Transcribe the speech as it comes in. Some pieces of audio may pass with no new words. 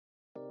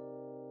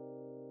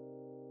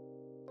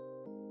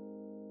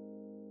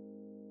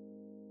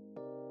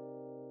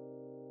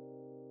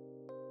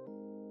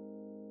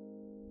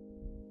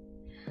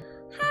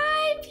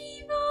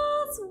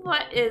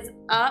What is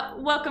up?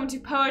 Welcome to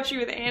Poetry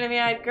with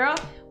AnimeEyedGirl,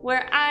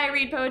 where I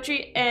read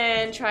poetry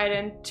and try to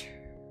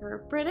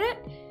interpret it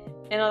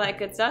and all that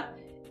good stuff.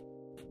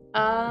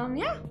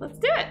 Yeah, let's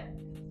do it.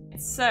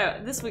 So,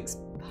 this week's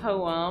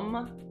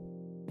poem,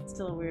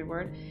 still a weird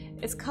word,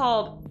 it's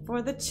called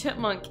For the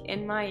Chipmunk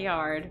in My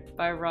Yard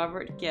by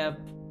Robert Gibb.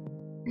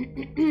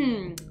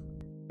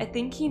 I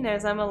think he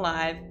knows I'm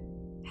alive,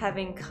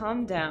 having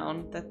come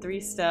down the 3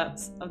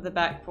 steps of the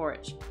back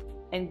porch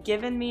and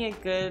given me a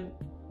good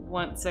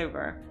once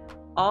over.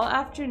 All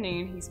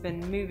afternoon he's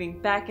been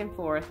moving back and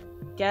forth,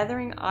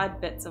 gathering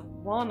odd bits of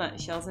walnut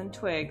shells and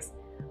twigs,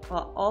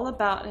 while all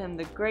about him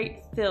the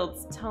great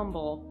fields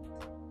tumble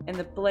and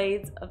the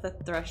blades of the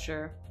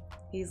thresher.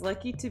 He's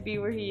lucky to be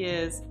where he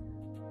is,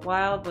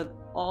 wild with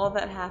all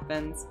that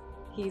happens.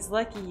 He's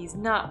lucky he's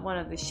not one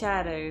of the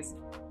shadows,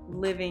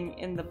 living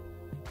in the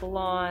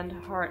blonde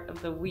heart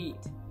of the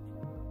wheat.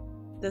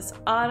 This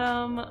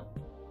autumn,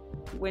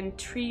 when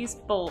trees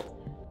bolt,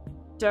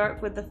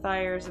 dark with the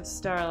fires of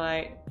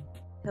starlight,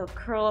 he'll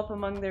curl up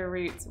among their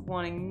roots,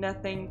 wanting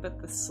nothing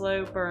but the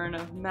slow burn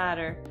of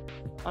matter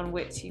on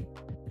which he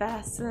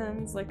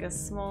fastens like a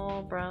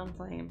small brown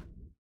flame.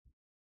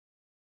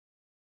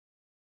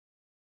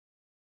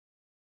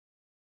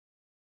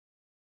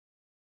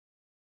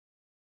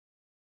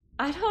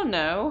 I don't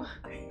know.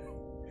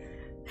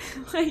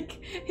 Like,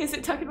 is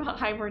it talking about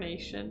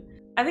hibernation?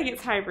 I think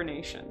it's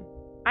hibernation.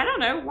 I don't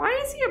know. Why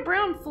is he a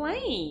brown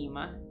flame?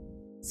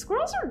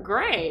 Squirrels are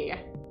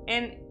gray.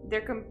 And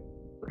they're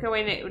okay,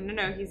 wait,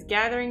 no, he's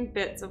gathering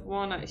bits of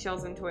walnut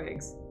shells and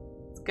twigs.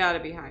 It's gotta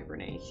be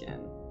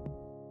hibernation.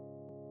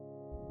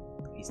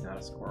 He's not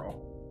a squirrel.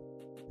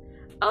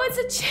 Oh, it's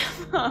a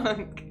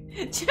chipmunk.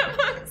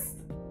 Chipmunks.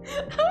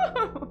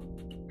 Oh,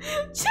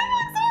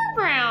 chipmunks are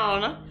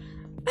brown.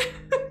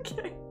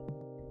 Okay.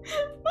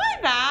 My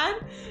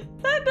bad.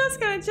 That does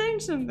kind of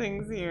change some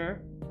things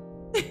here.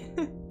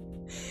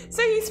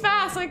 So he's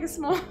fast like a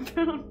small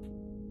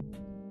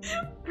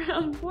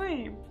brown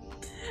flame.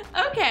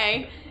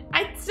 Okay,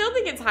 I still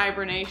think it's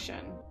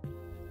hibernation,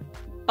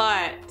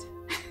 but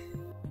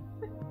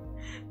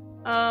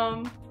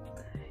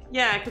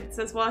yeah, because it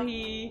says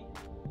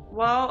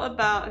while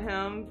about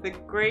him the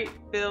great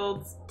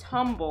fields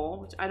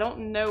tumble, which I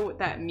don't know what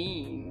that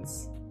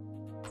means.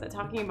 Is that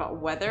talking about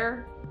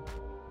weather?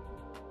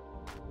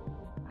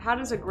 How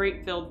does a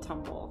great field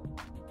tumble?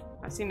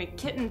 I've seen a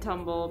kitten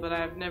tumble, but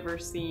I've never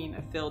seen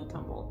a field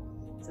tumble,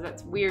 so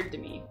that's weird to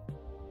me.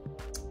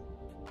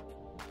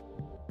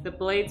 The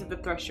blades of the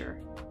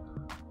thresher.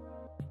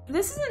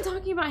 This isn't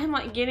talking about him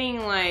like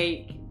getting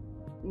like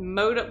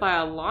mowed up by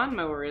a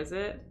lawnmower, is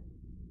it?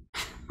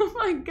 Oh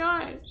my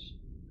gosh.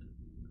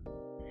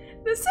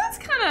 This sounds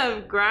kind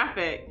of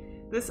graphic.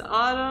 This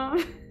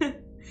autumn,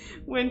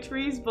 when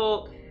trees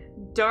bolt,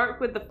 dark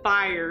with the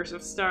fires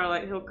of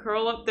starlight, he'll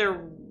curl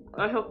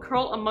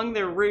among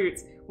their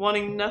roots,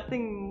 wanting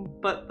nothing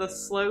but the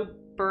slow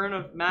burn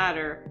of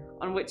matter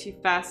on which he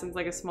fastens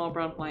like a small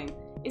brown flame.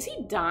 Is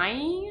he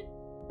dying?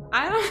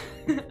 I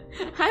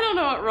don't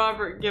know what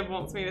Robert Gibb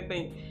wants me to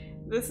think.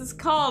 This is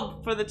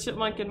called For the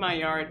Chipmunk in My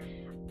Yard.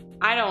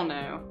 I don't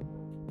know.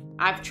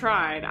 I've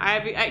tried.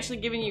 I've actually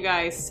given you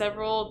guys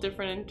several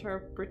different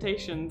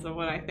interpretations of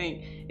what I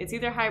think. It's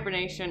either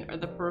hibernation or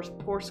the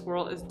poor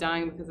squirrel is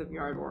dying because of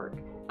yard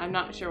work. I'm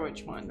not sure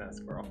which one. That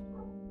squirrel.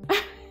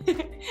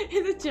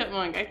 It's a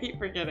chipmunk. I keep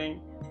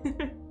forgetting.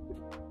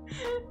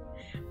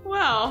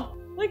 Well,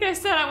 like I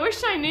said, I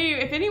wish I knew.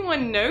 If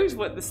anyone knows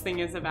what this thing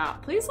is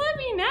about, please let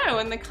me know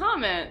in the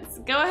comments.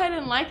 Go ahead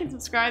and like and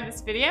subscribe this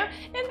video.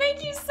 And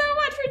thank you so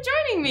much for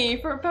joining me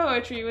for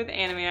Poetry with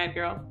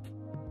AnimeEyedGirl.